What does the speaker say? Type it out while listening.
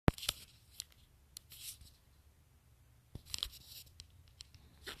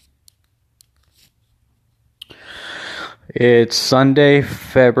It's Sunday,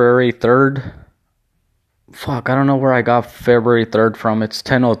 February 3rd. Fuck, I don't know where I got February 3rd from. It's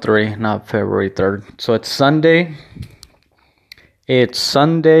 10:03, not February 3rd. So it's Sunday. It's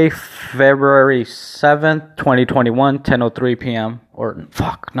Sunday, February 7th, 2021, 10:03 p.m. Or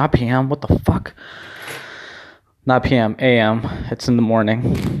fuck, not p.m. What the fuck? Not p.m., a.m. It's in the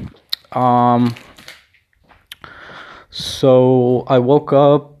morning. So I woke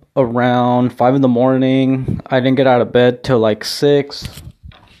up around 5 in the morning. I didn't get out of bed till like 6.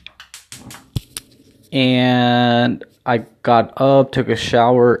 And I got up, took a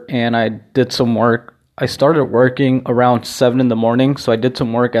shower, and I did some work. I started working around 7 in the morning, so I did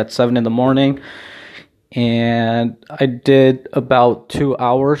some work at 7 in the morning. And I did about 2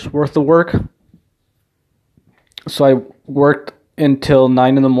 hours worth of work. So I worked until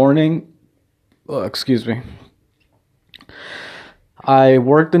 9 in the morning. Excuse me. I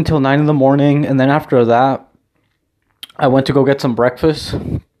worked until 9 in the morning, and then after that, I went to go get some breakfast.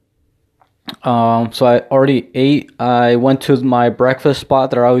 So I already ate. I went to my breakfast spot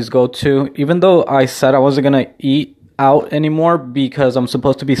that I always go to, even though I said I wasn't going to eat out anymore because I'm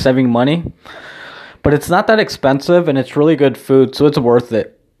supposed to be saving money. But it's not that expensive, and it's really good food, so it's worth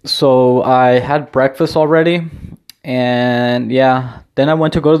it. So I had breakfast already, and yeah. Then I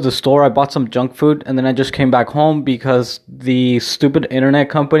went to go to the store. I bought some junk food, and then I just came back home because the stupid internet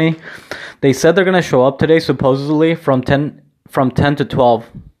company, they said they're going to show up today, supposedly, from 10 to 12.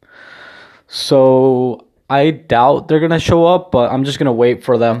 So I doubt they're going to show up, but I'm just going to wait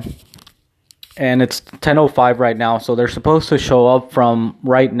for them. And it's 10:05 right now, so they're supposed to show up from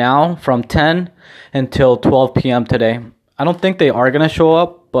right now, from 10 until 12 p.m. today. I don't think they are going to show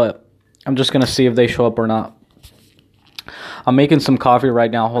up, but I'm just going to see if they show up or not. I'm making some coffee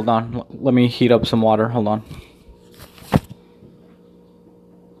right now. Hold on. Let me heat up some water. Hold on.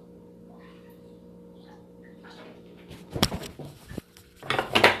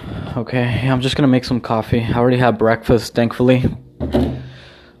 Okay, I'm just gonna make some coffee. I already had breakfast, thankfully.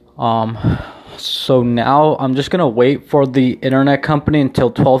 So now I'm just gonna wait for the internet company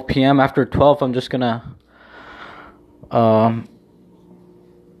until 12 p.m. After 12, I'm just gonna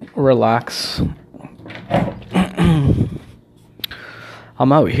relax.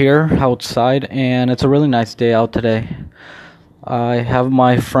 I'm out here outside, and it's a really nice day out today. I have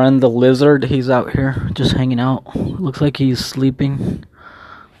my friend the lizard. He's out here just hanging out. Looks like he's sleeping.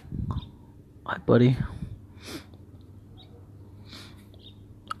 Hi, buddy.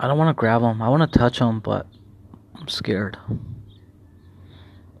 I don't want to grab him. I want to touch him, but I'm scared.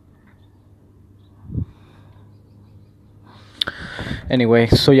 Anyway,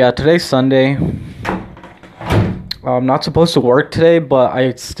 so yeah, today's Sunday. I'm not supposed to work today, but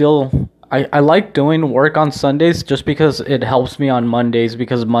I like doing work on Sundays just because it helps me on Mondays,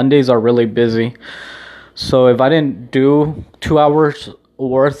 because Mondays are really busy. So if I didn't do 2 hours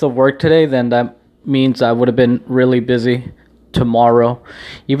worth of work today, then that means I would have been really busy tomorrow.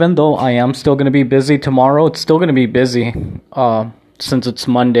 Even though I am still going to be busy tomorrow, it's still going to be busy since it's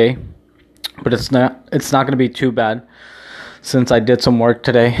Monday. But it's not going to be too bad since I did some work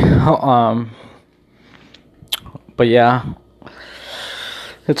today. But yeah,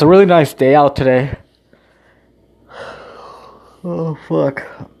 it's a really nice day out today. Oh fuck.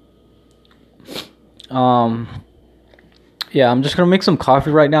 Yeah, I'm just gonna make some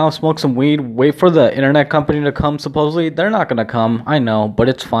coffee right now, smoke some weed, wait for the internet company to come. Supposedly they're not gonna come, I know, but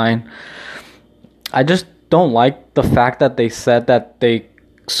it's fine. I just don't like the fact that they said that they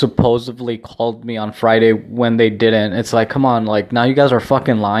supposedly called me on Friday when they didn't. It's like, come on, like, now you guys are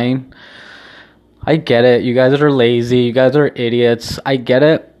fucking lying. I get it. You guys are lazy. You guys are idiots. I get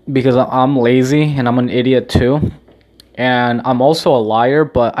it because I'm lazy and I'm an idiot too. And I'm also a liar,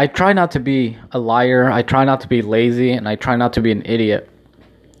 but I try not to be a liar. I try not to be lazy, and I try not to be an idiot.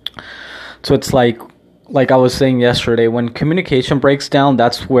 So it's like I was saying yesterday, when communication breaks down,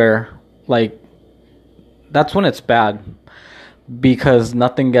 that's when it's bad, because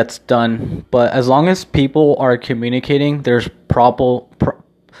nothing gets done. But as long as people are communicating, there's proper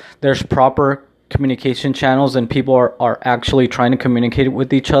communication channels, and people are actually trying to communicate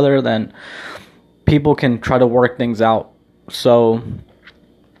with each other, then people can try to work things out. So,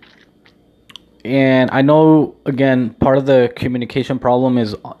 and I know, again, part of the communication problem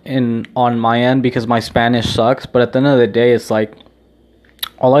is on my end because my Spanish sucks, but at the end of the day, it's like,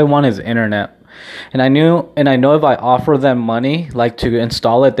 all I want is internet. And I know if I offer them money, like, to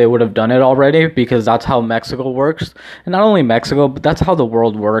install it, they would have done it already, because that's how Mexico works. And not only Mexico, but that's how the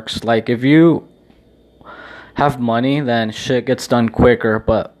world works. Like, if you have money, then shit gets done quicker.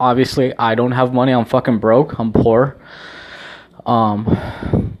 But obviously I don't have money. I'm fucking broke. I'm poor.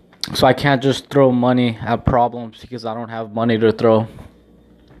 So I can't just throw money at problems because I don't have money to throw.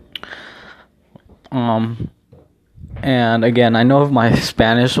 And again, I know if my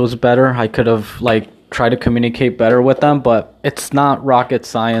Spanish was better, I could have like tried to communicate better with them, but it's not rocket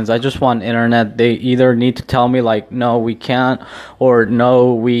science. I just want internet. They either need to tell me like, no, we can't, or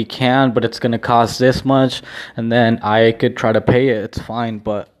no, we can, but it's going to cost this much, and then I could try to pay it. It's fine,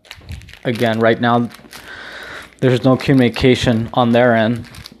 but again, right now there's no communication on their end.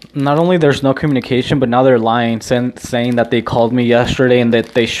 Not only there's no communication, but now they're lying, saying that they called me yesterday and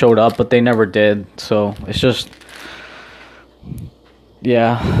that they showed up, but they never did. So it's just,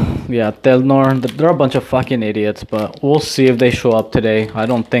 yeah, Telnor, they're a bunch of fucking idiots, but we'll see if they show up today. I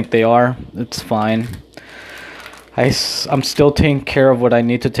don't think they are. It's fine. I'm still taking care of what I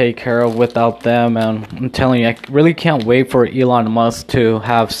need to take care of without them, and I'm telling you, I really can't wait for Elon Musk to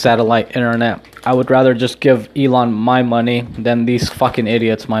have satellite internet. I would rather just give Elon my money than these fucking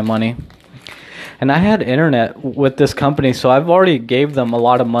idiots my money. And I had internet with this company, so I've already gave them a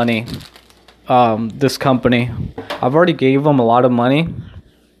lot of money. This company, I've already gave them a lot of money,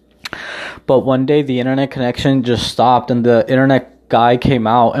 but one day the internet connection just stopped, and the internet guy came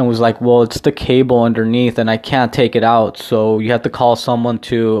out and was like, well, it's the cable underneath and I can't take it out, so you have to call someone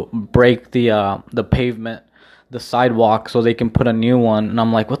to break the pavement, the sidewalk, so they can put a new one. And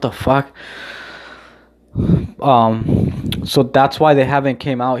I'm like, what the fuck? So that's why they haven't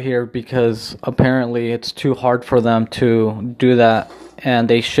came out here, because apparently it's too hard for them to do that, and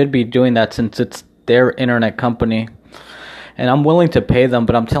they should be doing that since it's their internet company. And I'm willing to pay them,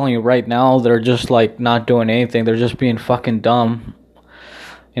 but I'm telling you right now, they're just like not doing anything. They're just being fucking dumb.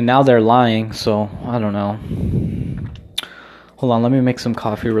 And now they're lying, so I don't know. Hold on, let me make some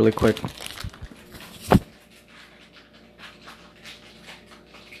coffee really quick.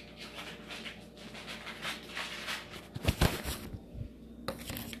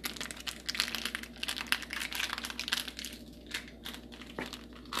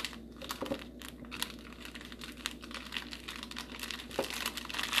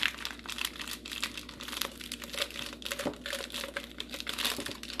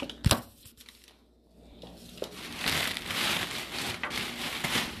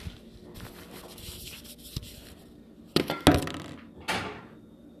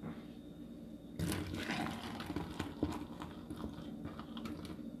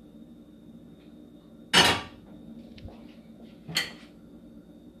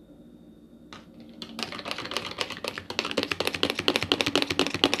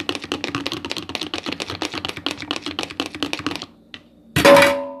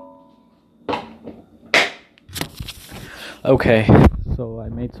 Okay, so I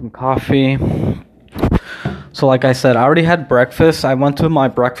made some coffee. So like I said, I already had breakfast. I went to my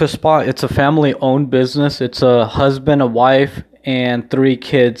breakfast spot. It's a family-owned business. It's a husband, a wife, and 3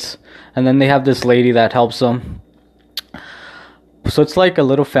 kids. And then they have this lady that helps them. So it's like a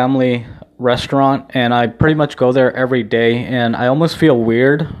little family restaurant, and I pretty much go there every day. And I almost feel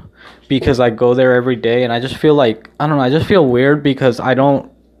weird because I go there every day, and I just feel like, I don't know, I just feel weird because I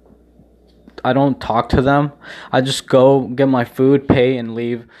don't talk to them. I just go get my food, pay, and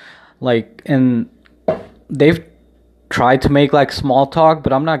leave. Like, and they've tried to make like small talk,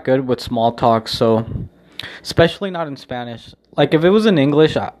 but I'm not good with small talk. So, especially not in Spanish. Like, if it was in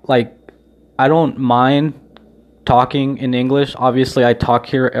English, I don't mind talking in English. Obviously, I talk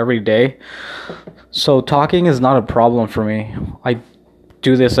here every day, so talking is not a problem for me. I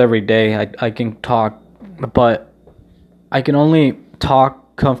do this every day. I can talk, but I can only talk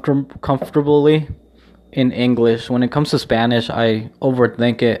comfortably in English. When it comes to Spanish, I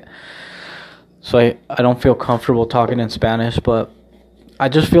overthink it, so I don't feel comfortable talking in Spanish. But I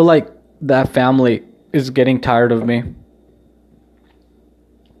just feel like that family is getting tired of me,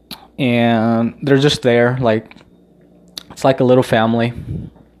 and they're just there, like it's like a little family.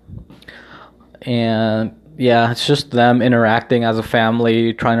 And yeah, it's just them interacting as a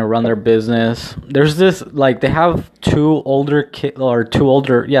family, trying to run their business. There's this, like, they have two older kids,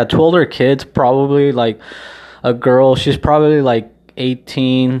 probably like a girl. She's probably like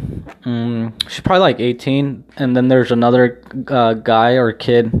 18. She's probably like 18. And then there's another guy or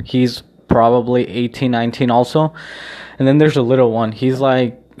kid. He's probably 18, 19 also. And then there's a little one. He's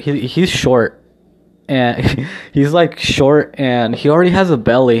like, he's short. And he's like short, and he already has a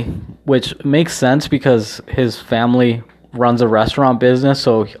belly, which makes sense because his family runs a restaurant business.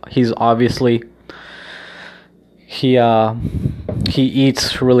 So he's obviously, he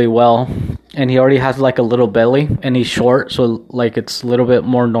eats really well, and he already has like a little belly, and he's short, so like it's a little bit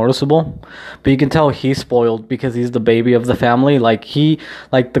more noticeable. But you can tell he's spoiled because he's the baby of the family. Like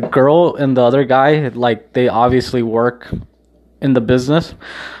the girl and the other guy, like they obviously work in the business,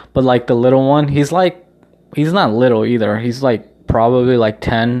 But like the little one, he's not little either. He's like probably like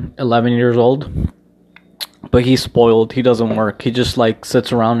 10, 11 years old. But he's spoiled. He doesn't work. He just like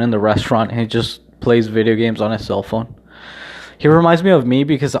sits around in the restaurant and he just plays video games on his cell phone. He reminds me of me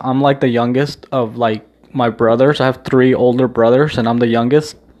because I'm like the youngest of like my brothers. I have 3 older brothers and I'm the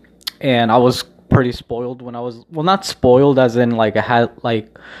youngest. And I was pretty spoiled when I was, well, not spoiled as in like I had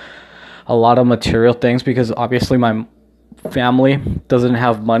like a lot of material things, because obviously my family doesn't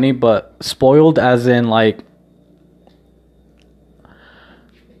have money, but spoiled as in like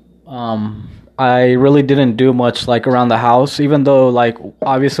I really didn't do much like around the house, even though like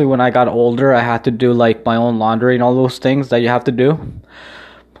obviously when I got older I had to do like my own laundry and all those things that you have to do.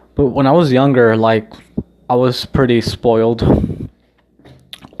 But when I was younger, like I was pretty spoiled.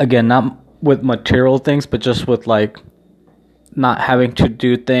 Again, not with material things, but just with like not having to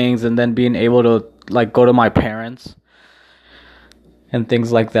do things and then being able to like go to my parents and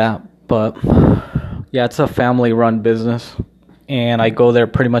things like that. But yeah, it's a family run business and I go there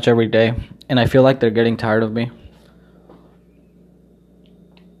pretty much every day and I feel like they're getting tired of me.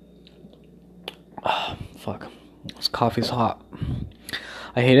 Oh, fuck. This coffee's hot.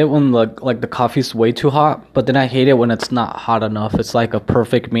 I hate it when the coffee's way too hot, but then I hate it when it's not hot enough. It's like a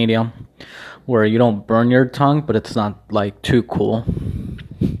perfect medium where you don't burn your tongue, but it's not like too cool.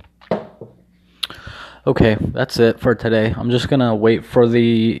 Okay, that's it for today. I'm just gonna wait for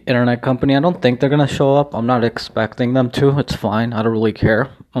the internet company. I don't think they're gonna show up. I'm not expecting them to. It's fine. I don't really care.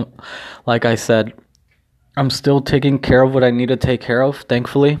 Like I said, I'm still taking care of what I need to take care of,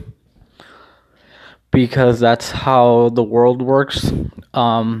 thankfully, because that's how the world works.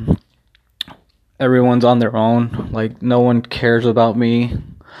 Everyone's on their own. Like, no one cares about me.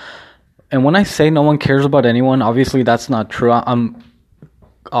 And when I say no one cares about anyone, obviously that's not true. I'm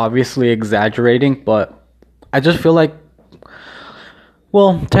obviously exaggerating, but I just feel like,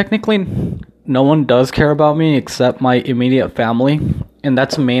 well, technically no one does care about me except my immediate family, and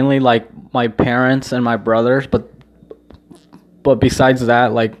that's mainly like my parents and my brothers, but besides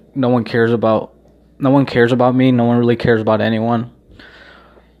that, like no one cares about me. No one really cares about anyone.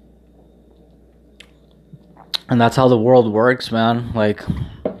 And that's how the world works, man. Like,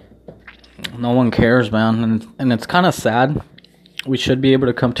 no one cares, man. And it's kind of sad. We should be able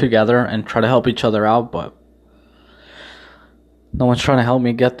to come together and try to help each other out, but no one's trying to help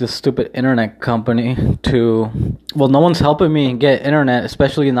me get this stupid internet company to... Well, no one's helping me get internet,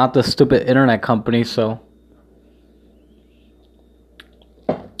 especially not the stupid internet company, so...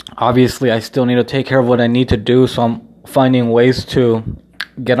 Obviously, I still need to take care of what I need to do, so I'm finding ways to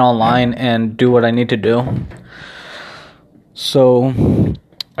get online and do what I need to do. So,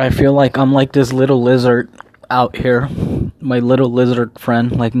 I feel like I'm like this little lizard out here. My little lizard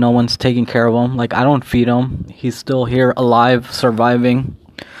friend. Like, no one's taking care of him. Like, I don't feed him. He's still here, alive, surviving.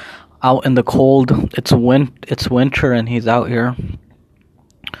 Out in the cold. It's winter and he's out here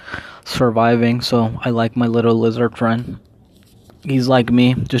surviving. So, I like my little lizard friend. He's like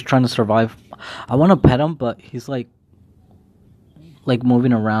me, just trying to survive. I want to pet him, but he's like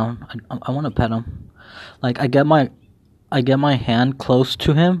moving around. I want to pet him. Like, I get my hand close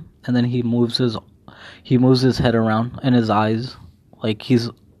to him, and then he moves his head around and his eyes, like he's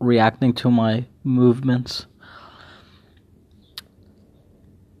reacting to my movements.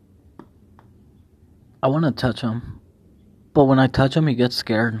 I want to touch him, but when I touch him, he gets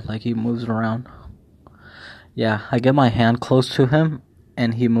scared. Like, he moves around. Yeah, I get my hand close to him,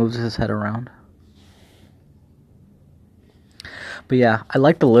 and he moves his head around. But yeah, I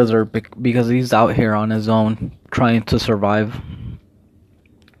like the lizard because he's out here on his own, trying to survive.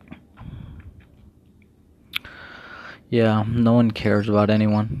 Yeah, no one cares about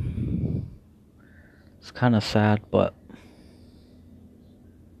anyone. It's kind of sad, but...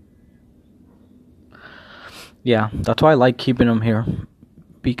 yeah, that's why I like keeping him here.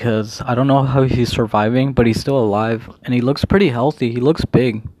 Because I don't know how he's surviving, but he's still alive. And he looks pretty healthy. He looks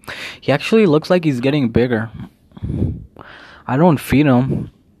big. He actually looks like he's getting bigger. I don't feed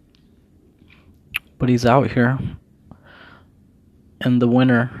him, but he's out here in the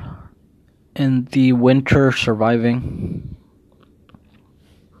winter surviving.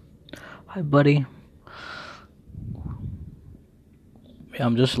 Hi, buddy. Yeah,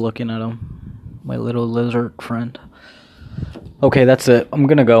 I'm just looking at him. My little lizard friend. Okay, that's it. I'm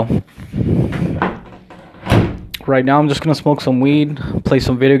gonna go. Right now, I'm just gonna smoke some weed, play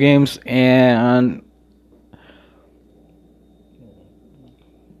some video games, and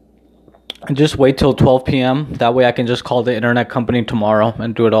just wait till 12 p.m. That way I can just call the internet company tomorrow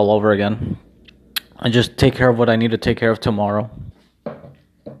and do it all over again. And just take care of what I need to take care of tomorrow.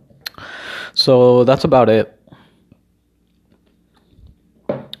 So that's about it.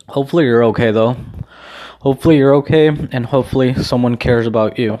 Hopefully you're okay though. Hopefully you're okay, and hopefully someone cares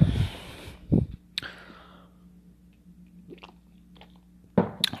about you.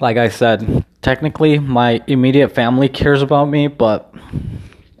 Like I said, technically my immediate family cares about me, but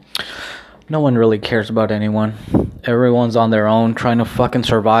no one really cares about anyone. Everyone's on their own trying to fucking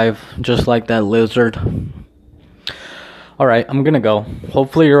survive, just like that lizard. Alright, I'm gonna go.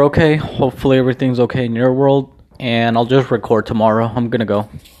 Hopefully you're okay. Hopefully everything's okay in your world. And I'll just record tomorrow. I'm gonna go.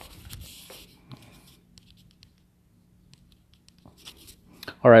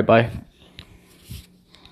 Alright, bye.